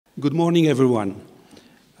Good morning, everyone.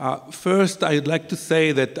 First, I'd like to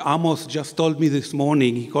say that Amos just told me this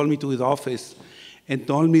morning, he called me to his office and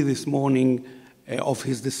told me this morning of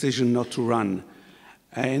his decision not to run.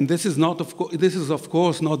 And this is, of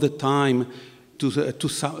course, not the time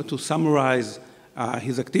to summarize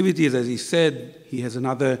his activities. As he said, he has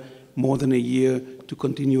another more than a year to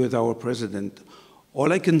continue as our president.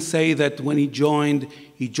 All I can say that when he joined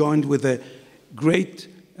with a great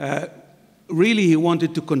really, he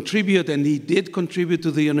wanted to contribute, and he did contribute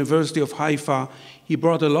to the University of Haifa. He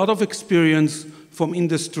brought a lot of experience from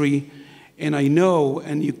industry, and I know,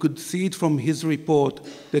 and you could see it from his report,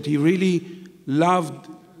 that he really loved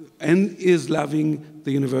and is loving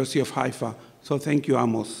the University of Haifa. So thank you,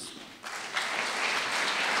 Amos.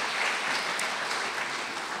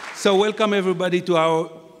 So welcome, everybody, to our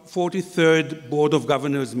 43rd Board of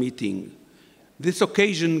Governors meeting. This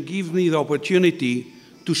occasion gives me the opportunity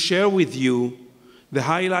to share with you the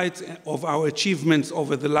highlights of our achievements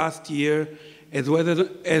over the last year, as well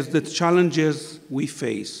as the challenges we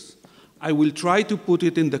face. I will try to put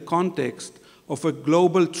it in the context of a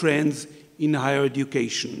global trends in higher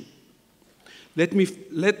education.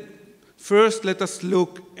 First, let us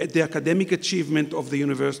look at the academic achievement of the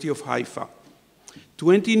University of Haifa.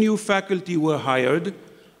 20 new faculty were hired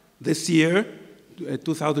this year,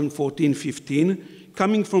 2014-15,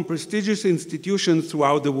 coming from prestigious institutions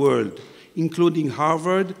throughout the world, including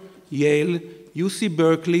Harvard, Yale, UC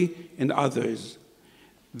Berkeley, and others.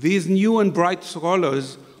 These new and bright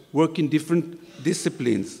scholars work in different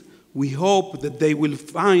disciplines. We hope that they will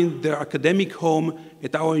find their academic home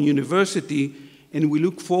at our university, and we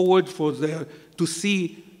look forward to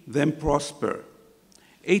see them prosper.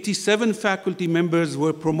 87 faculty members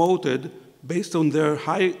were promoted based on their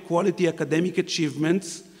high-quality academic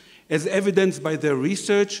achievements, as evidenced by their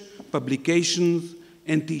research, publications,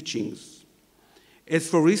 and teachings. As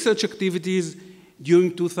for research activities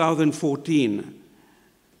during 2014,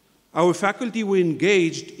 our faculty were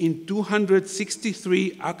engaged in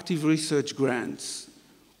 263 active research grants.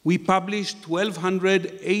 We published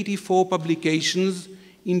 1,284 publications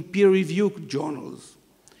in peer-reviewed journals.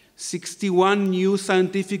 61 new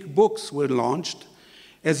scientific books were launched,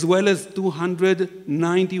 as well as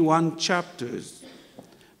 291 chapters.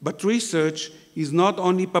 But research is not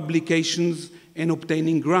only publications and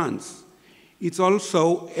obtaining grants. It's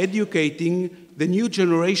also educating the new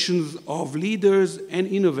generations of leaders and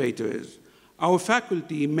innovators. Our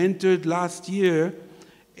faculty mentored last year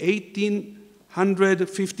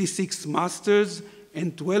 1,856 masters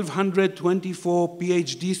and 1,224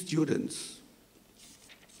 PhD students.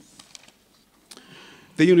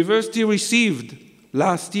 The university received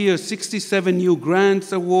last year 67 new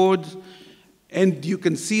grants awards, and you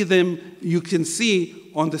can see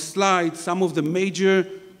on the slide some of the major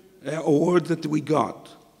awards that we got.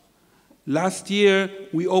 Last year,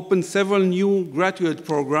 we opened several new graduate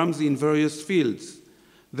programs in various fields.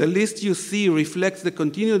 The list you see reflects the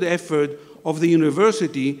continued effort of the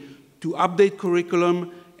university to update curriculum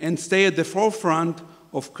and stay at the forefront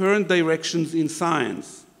of current directions in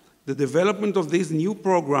science. The development of these new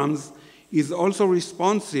programs is also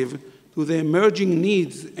responsive to the emerging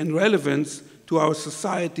needs and relevance to our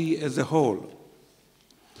society as a whole.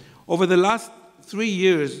 Over the last 3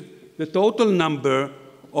 years, the total number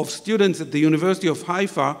of students at the University of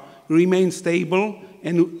Haifa remained stable,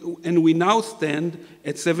 and we now stand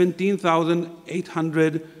at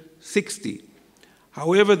 17,860.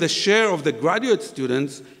 However, the share of the graduate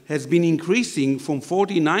students has been increasing from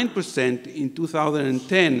 49% in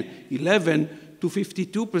 2010-11 to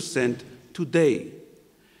 52% today.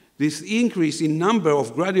 This increase in number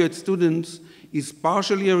of graduate students is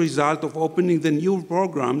partially a result of opening the new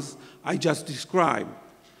programs I just described,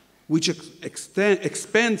 which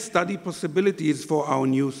expand study possibilities for our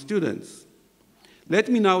new students. Let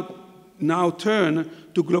me now turn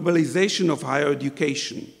to globalization of higher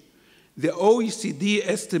education. The OECD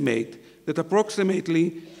estimate that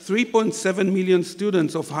approximately 3.7 million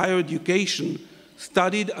students of higher education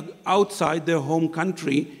studied outside their home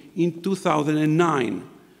country in 2009.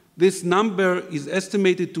 This number is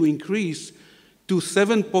estimated to increase to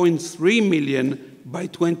 7.3 million by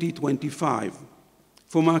 2025.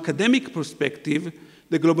 From an academic perspective,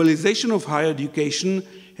 the globalization of higher education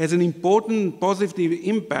has an important positive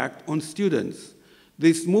impact on students.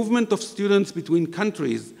 This movement of students between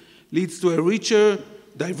countries leads to a richer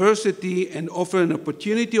diversity and offers an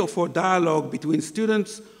opportunity for dialogue between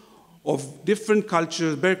students of different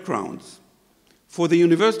cultural backgrounds. For the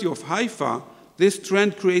University of Haifa, this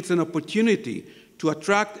trend creates an opportunity to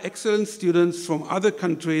attract excellent students from other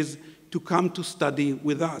countries to come to study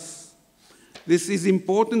with us. This is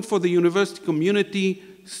important for the university community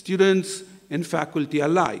students, and faculty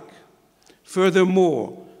alike.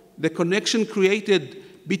 Furthermore, the connection created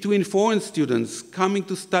between foreign students coming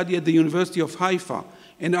to study at the University of Haifa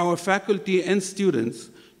and our faculty and students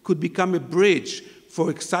could become a bridge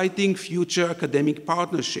for exciting future academic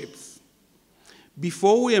partnerships.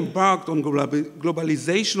 Before we embarked on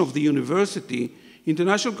globalization of the university,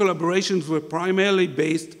 international collaborations were primarily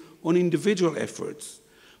based on individual efforts.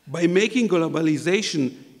 By making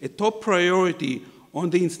globalization a top priority on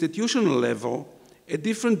the institutional level, a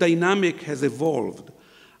different dynamic has evolved.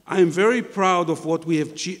 I am very proud of what we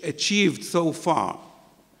have achieved so far.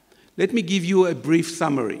 Let me give you a brief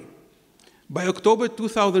summary. By October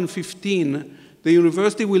 2015, the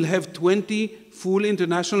university will have 20 full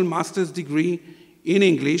international master's degrees in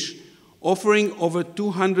English, offering over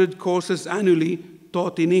 200 courses annually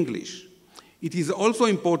taught in English. It is also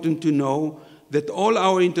important to know that all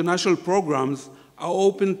our international programs are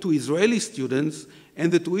open to Israeli students,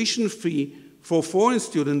 and the tuition fee for foreign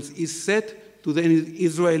students is set to the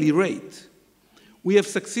Israeli rate. We have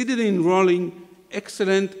succeeded in enrolling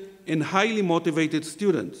excellent and highly motivated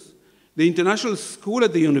students. The international school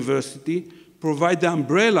at the university provides the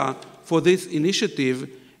umbrella for this initiative,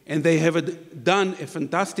 and they have done a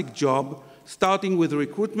fantastic job, starting with the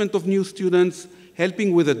recruitment of new students,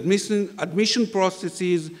 helping with admission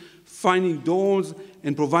processes, finding doors,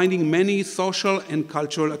 and providing many social and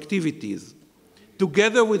cultural activities.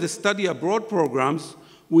 Together with the study abroad programs,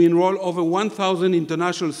 we enroll over 1,000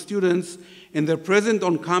 international students, and their presence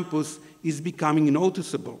on campus is becoming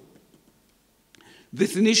noticeable.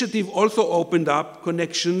 This initiative also opened up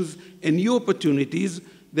connections and new opportunities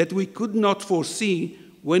that we could not foresee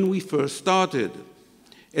when we first started.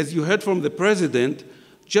 As you heard from the President,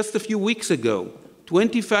 just a few weeks ago,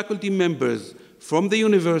 20 faculty members from the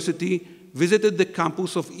university visited the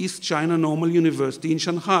campus of East China Normal University in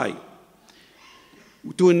Shanghai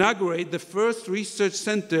to inaugurate the first research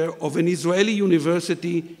center of an Israeli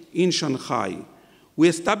university in Shanghai. We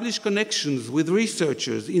established connections with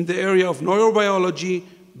researchers in the area of neurobiology,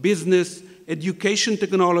 business, education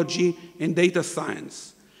technology, and data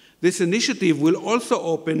science. This initiative will also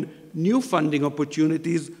open new funding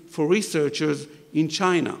opportunities for researchers in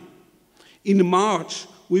China. In March,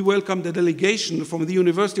 we welcomed a delegation from the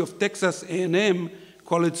University of Texas A&M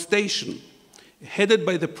College Station, headed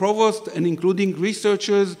by the provost and including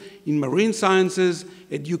researchers in marine sciences,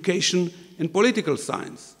 education, and political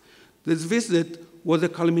science. This visit was a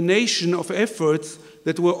culmination of efforts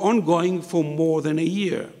that were ongoing for more than a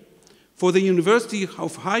year. For the University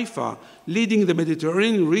of Haifa, leading the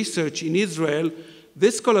Mediterranean research in Israel,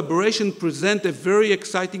 this collaboration presents a very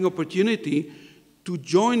exciting opportunity to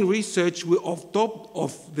join research off top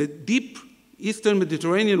of the deep Eastern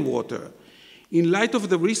Mediterranean water. In light of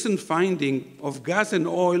the recent finding of gas and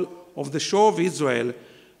oil off the shore of Israel,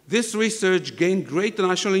 this research gained great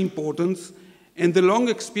national importance, and the long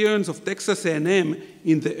experience of Texas A&M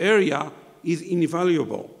in the area is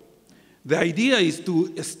invaluable. The idea is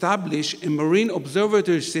to establish a marine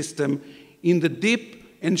observatory system in the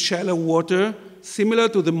deep and shallow water, similar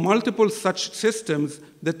to the multiple such systems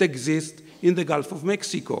that exist in the Gulf of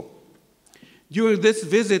Mexico. During this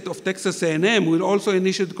visit of Texas A&M, we'll also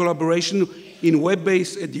initiate collaboration in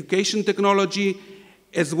web-based education technology,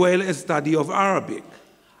 as well as study of Arabic.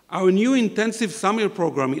 Our new intensive summer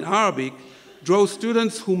program in Arabic draws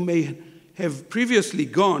students who may have previously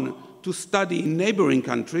gone to study in neighboring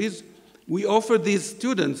countries. We offer these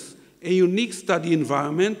students a unique study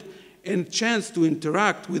environment and chance to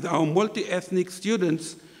interact with our multi-ethnic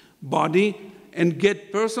students' body and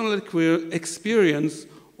get personal experience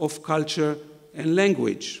of culture and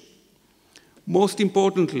language. Most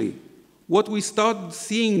importantly, what we start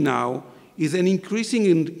seeing now is an increasing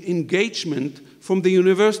engagement from the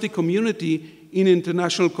university community in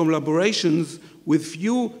international collaborations with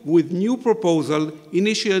new proposals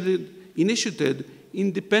initiated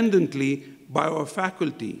independently by our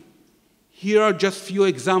faculty. Here are just few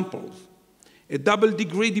examples. A double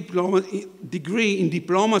degree in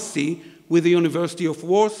diplomacy with the University of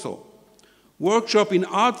Warsaw, workshop in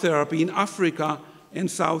art therapy in Africa and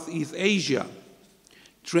Southeast Asia,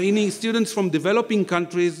 training students from developing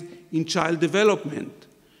countries in child development,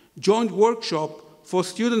 joint workshop for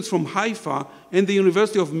students from Haifa and the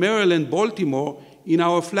University of Maryland, Baltimore in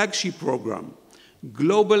our flagship program,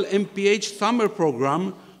 global MPH summer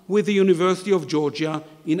program with the University of Georgia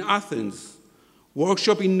in Athens,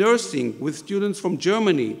 workshop in nursing with students from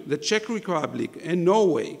Germany, the Czech Republic, and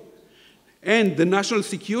Norway, and the national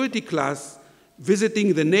security class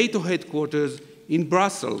visiting the NATO headquarters in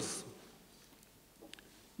Brussels.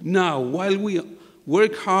 Now, while we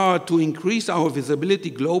work hard to increase our visibility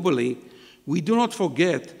globally, we do not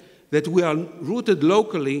forget that we are rooted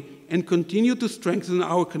locally and continue to strengthen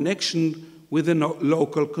our connection with the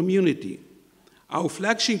local community. Our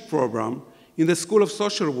flagship program in the School of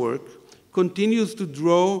Social Work continues to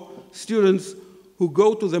draw students who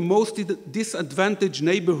go to the most disadvantaged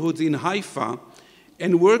neighborhoods in Haifa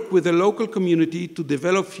and work with the local community to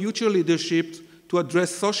develop future leadership to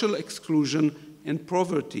address social exclusion and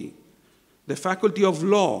poverty. The Faculty of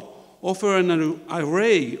Law offer an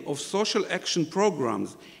array of social action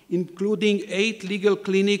programs, including 8 legal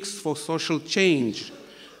clinics for social change.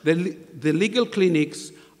 The legal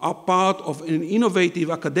clinics are part of an innovative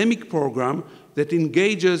academic program that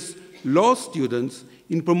engages law students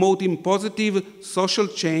in promoting positive social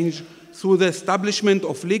change through the establishment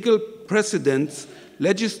of legal precedents,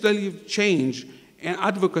 legislative change, and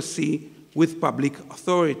advocacy with public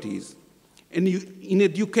authorities. And in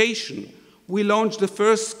education, we launched the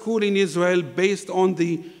first school in Israel based on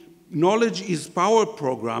the Knowledge is Power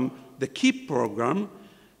program, the KEEP program.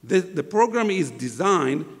 The program is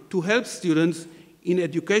designed to help students in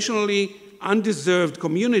educationally undeserved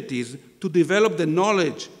communities to develop the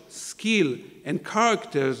knowledge, skill, and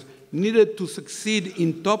characters needed to succeed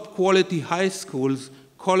in top quality high schools,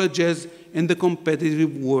 colleges, and the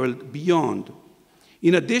competitive world beyond.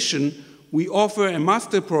 In addition, we offer a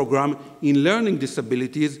master program in learning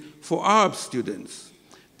disabilities for Arab students.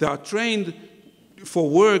 They are trained for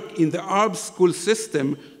work in the Arab school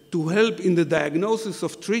system to help in the diagnosis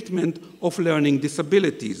of treatment of learning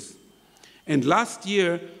disabilities. And last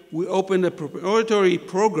year, we opened a preparatory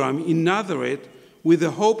program in Nazareth with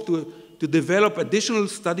the hope to develop additional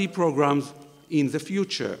study programs in the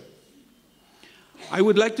future. I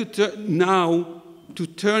would like to now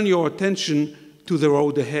turn your attention to the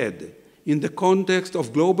road ahead in the context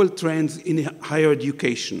of global trends in higher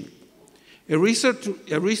education. A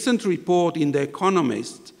recent report in The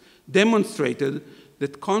Economist demonstrated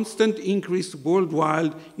that constant increase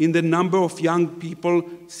worldwide in the number of young people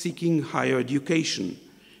seeking higher education.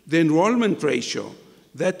 The enrollment ratio,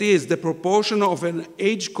 that is, the proportion of an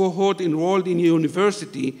age cohort enrolled in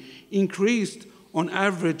university, increased on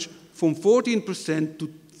average from 14%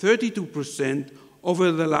 to 32%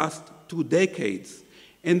 over the last 2 decades.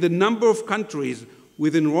 And the number of countries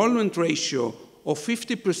with enrollment ratio of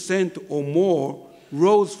 50% or more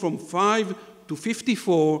rose from 5 to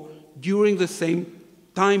 54 during the same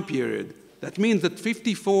time period. That means that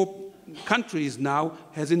 54 countries now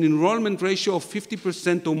has an enrollment ratio of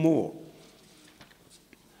 50% or more.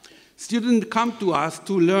 Students come to us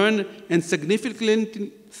to learn and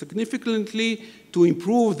significantly to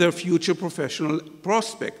improve their future professional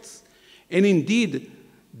prospects. And indeed,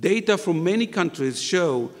 data from many countries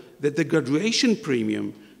show that the graduation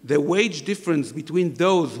premium, the wage difference between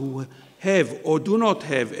those who have or do not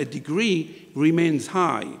have a degree, remains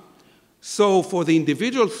high. So for the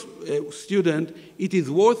individual student, it is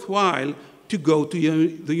worthwhile to go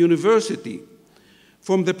to the university.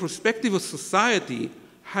 From the perspective of society,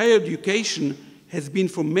 higher education has been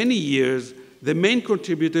for many years the main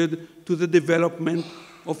contributor to the development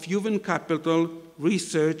of human capital,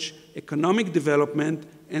 research, economic development,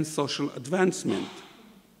 and social advancement.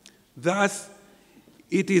 Thus,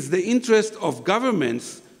 it is the interest of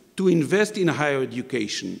governments to invest in higher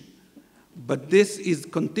education, but this is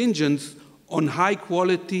contingent on high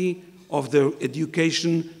quality of the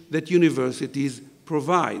education that universities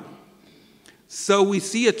provide. So we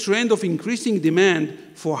see a trend of increasing demand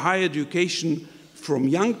for higher education from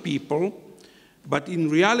young people, but in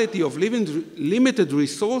reality of limited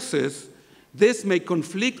resources, this may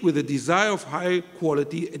conflict with the desire of higher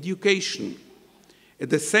quality education. At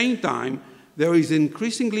the same time, there is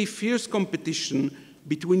increasingly fierce competition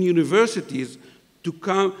between universities to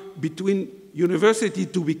become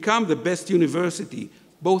the best university,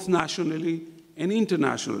 both nationally and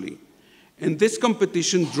internationally. And this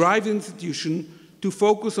competition drives institutions to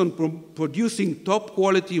focus on producing top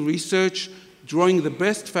quality research, drawing the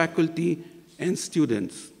best faculty and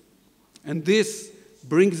students. And this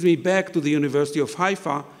brings me back to the University of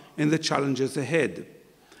Haifa and the challenges ahead.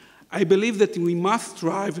 I believe that we must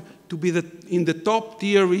strive to be in the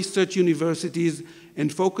top-tier research universities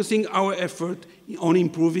and focusing our effort on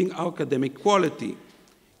improving our academic quality.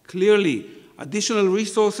 Clearly, additional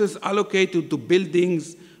resources allocated to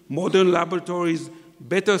buildings, modern laboratories,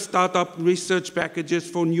 better startup research packages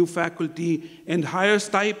for new faculty, and higher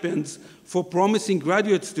stipends for promising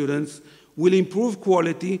graduate students will improve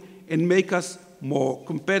quality and make us more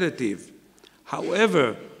competitive.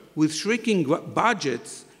 However, with shrinking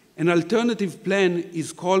budgets, an alternative plan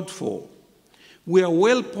is called for. We are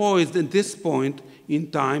well poised at this point in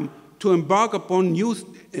time to embark upon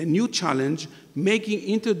a new challenge, making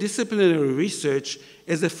interdisciplinary research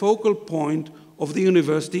as a focal point of the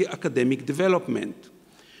university academic development.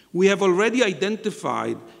 We have already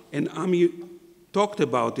identified, and Ami talked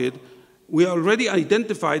about it, we already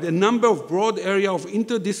identified a number of broad areas of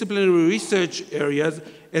interdisciplinary research areas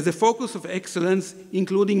as a focus of excellence,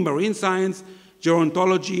 including marine science,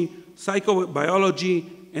 gerontology, psychobiology,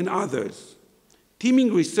 and others.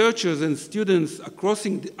 Teaming researchers and students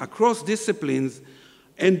across disciplines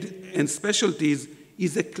and specialties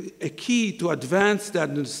is a key to advance the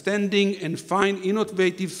understanding and find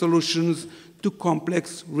innovative solutions to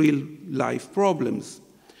complex real-life problems.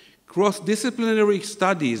 Cross-disciplinary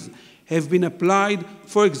studies have been applied,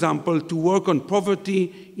 for example, to work on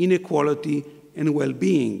poverty, inequality, and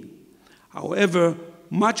well-being. However,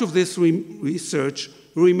 much of this research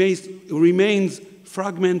remains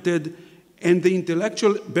fragmented, and the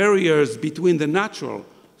intellectual barriers between the natural,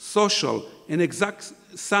 social, and exact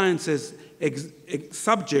sciences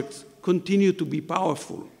subjects continue to be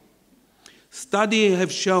powerful. Studies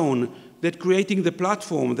have shown that creating the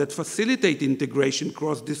platform that facilitates integration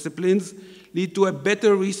across disciplines lead to a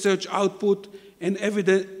better research output and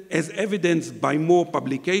as evidenced by more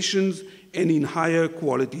publications and in higher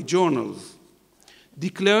quality journals.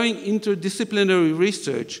 Declaring interdisciplinary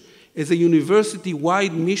research as a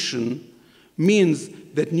university-wide mission means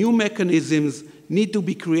that new mechanisms need to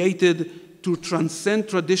be created to transcend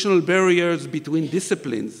traditional barriers between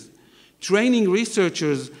disciplines. Training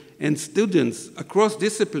researchers and students across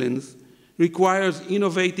disciplines requires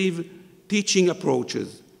innovative teaching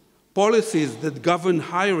approaches. Policies that govern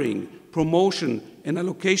hiring, promotion, and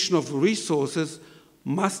allocation of resources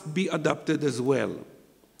must be adopted as well.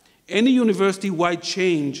 Any university-wide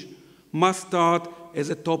change must start as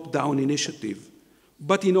a top-down initiative.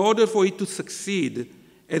 But in order for it to succeed,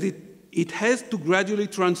 it has to gradually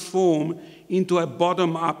transform into a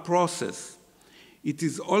bottom-up process. It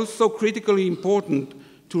is also critically important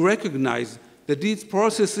to recognize that these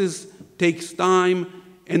processes take time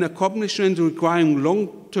and accomplishment requiring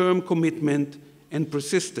long-term commitment and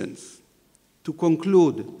persistence. To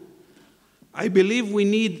conclude, I believe we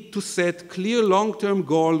need to set clear long-term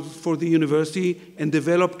goals for the university and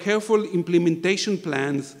develop careful implementation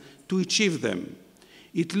plans to achieve them.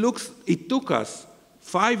 It took us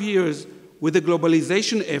 5 years with the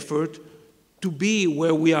globalization effort to be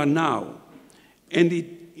where we are now, and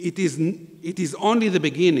it is only the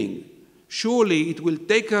beginning. Surely it will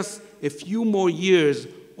take us a few more years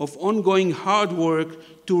of ongoing hard work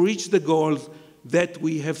to reach the goals that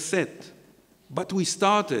we have set. But we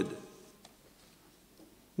started.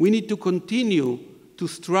 We need to continue to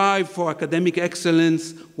strive for academic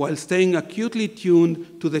excellence while staying acutely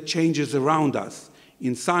tuned to the changes around us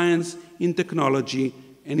in science, in technology,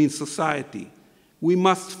 and in society. We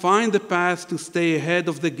must find the path to stay ahead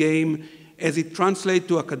of the game as it translates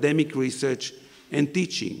to academic research and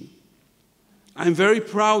teaching. I'm very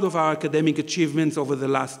proud of our academic achievements over the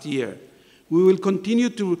last year. We will continue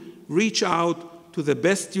to reach out to the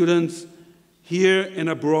best students here and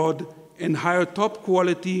abroad and hire top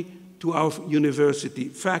quality to our university,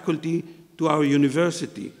 faculty to our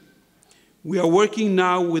university. We are working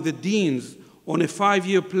now with the deans on a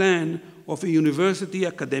 5-year plan of a university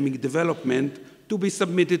academic development to be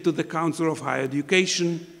submitted to the Council of Higher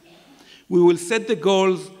Education. We will set the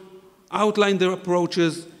goals, outline the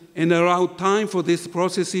approaches, and allow time for these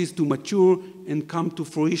processes to mature and come to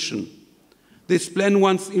fruition. This plan,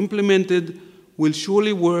 once implemented, will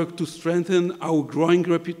surely work to strengthen our growing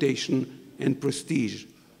reputation and prestige.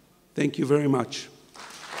 Thank you very much.